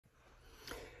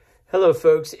Hello,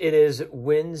 folks. It is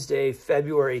Wednesday,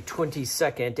 February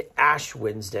 22nd, Ash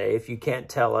Wednesday. If you can't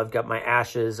tell, I've got my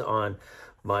ashes on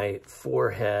my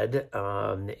forehead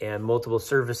and multiple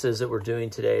services that we're doing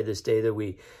today, this day that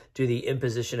we do the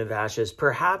imposition of ashes,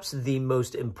 perhaps the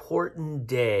most important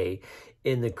day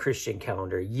in the Christian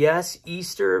calendar. Yes,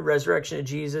 Easter, resurrection of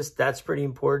Jesus, that's pretty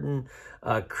important.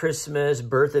 Christmas,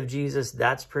 birth of Jesus,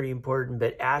 that's pretty important.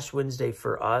 But Ash Wednesday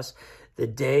for us, the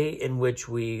day in which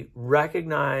we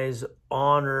recognize,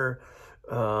 honor,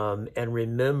 and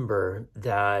remember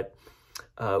that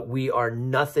we are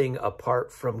nothing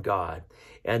apart from God,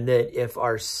 and that if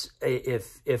our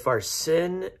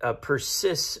sin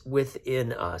persists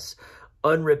within us,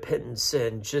 unrepentant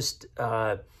sin just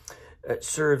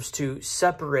serves to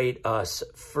separate us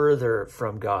further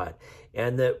from God,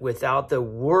 and that without the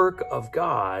work of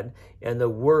God and the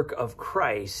work of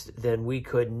Christ, then we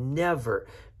could never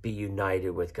be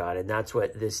united with God. And that's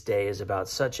what this day is about,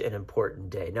 such an important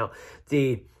day. Now,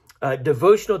 the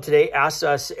devotional today asks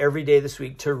us every day this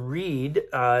week to read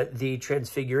the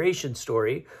Transfiguration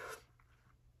story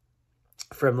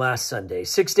from last Sunday.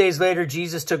 6 days later,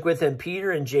 Jesus took with him Peter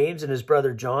and James and his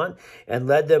brother John and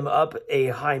led them up a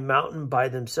high mountain by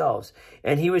themselves.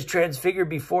 And he was transfigured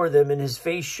before them, and his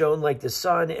face shone like the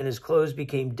sun, and his clothes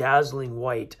became dazzling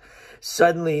white.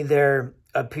 Suddenly there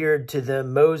appeared to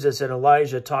them Moses and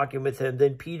Elijah talking with him.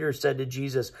 Then Peter said to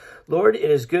Jesus, "Lord, it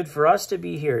is good for us to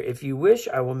be here. If you wish,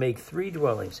 I will make 3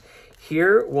 dwellings.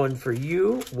 Here, one for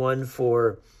you, one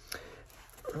for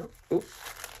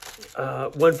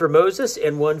Moses,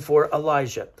 and one for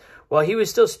Elijah." While he was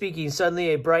still speaking, suddenly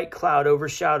a bright cloud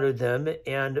overshadowed them,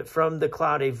 and from the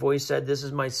cloud a voice said, "This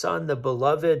is my son, the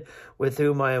beloved, with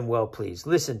whom I am well pleased.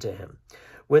 Listen to him."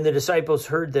 When the disciples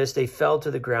heard this, they fell to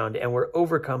the ground and were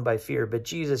overcome by fear. But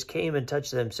Jesus came and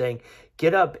touched them, saying,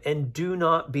 "Get up and do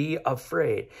not be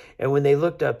afraid." And when they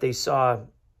looked up, they saw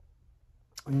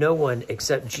no one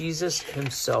except Jesus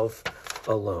himself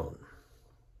alone.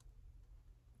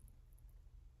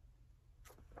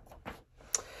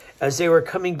 As they were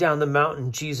coming down the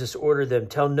mountain, Jesus ordered them,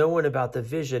 "Tell no one about the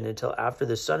vision until after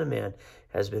the Son of Man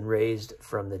has been raised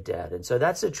from the dead." And so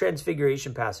that's the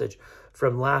Transfiguration passage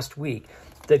from last week.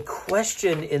 The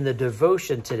question in the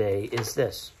devotion today is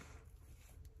this: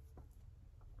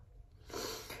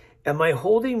 am I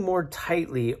holding more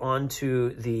tightly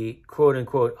onto the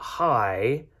quote-unquote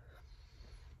high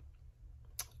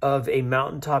of a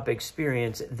mountaintop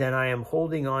experience than I am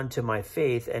holding on to my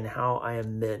faith and how I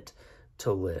am meant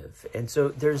to live? And so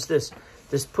there's this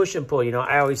push and pull. You know,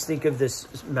 I always think of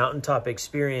this mountaintop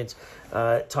experience,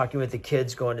 talking with the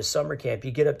kids going to summer camp.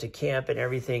 You get up to camp and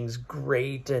everything's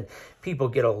great and people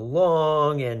get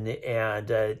along and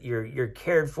you're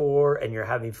cared for and you're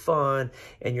having fun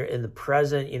and you're in the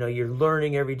present. You know, you're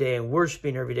learning every day and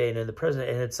worshiping every day and in the present.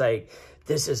 And it's like,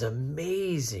 this is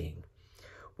amazing.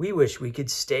 We wish we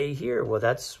could stay here. Well,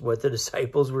 that's what the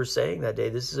disciples were saying that day.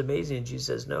 This is amazing. And Jesus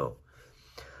says, no.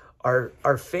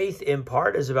 Our faith in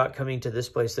part is about coming to this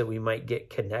place that we might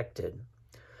get connected.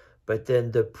 But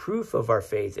then the proof of our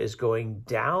faith is going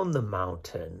down the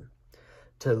mountain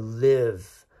to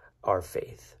live our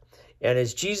faith. And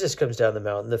as Jesus comes down the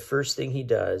mountain, the first thing he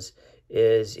does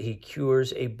is he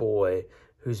cures a boy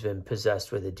who's been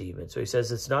possessed with a demon. So he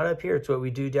says, it's not up here, it's what we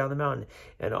do down the mountain.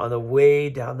 And on the way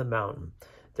down the mountain,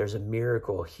 there's a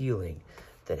miracle healing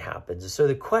that happens. So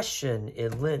the question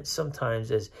in Lent sometimes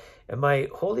is, am I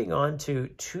holding on to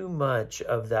too much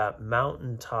of that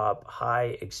mountaintop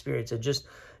high experience and just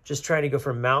trying to go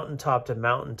from mountaintop to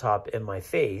mountaintop in my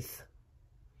faith,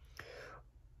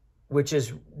 which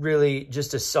is really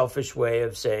just a selfish way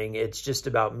of saying it's just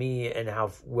about me and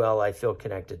how well I feel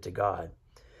connected to God,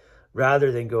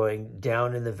 rather than going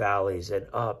down in the valleys and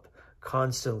up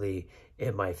constantly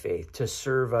in my faith, to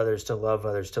serve others, to love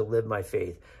others, to live my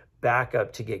faith, back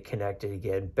up to get connected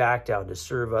again, back down to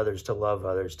serve others, to love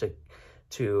others,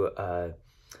 to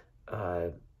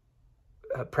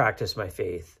practice my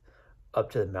faith,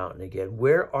 up to the mountain again.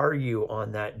 Where are you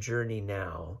on that journey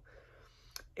now?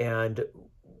 And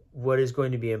what is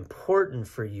going to be important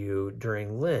for you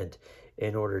during Lent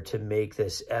in order to make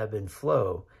this ebb and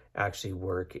flow actually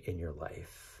work in your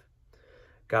life?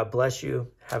 God bless you.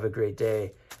 Have a great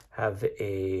day. Have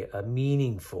a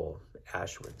meaningful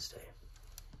Ash Wednesday.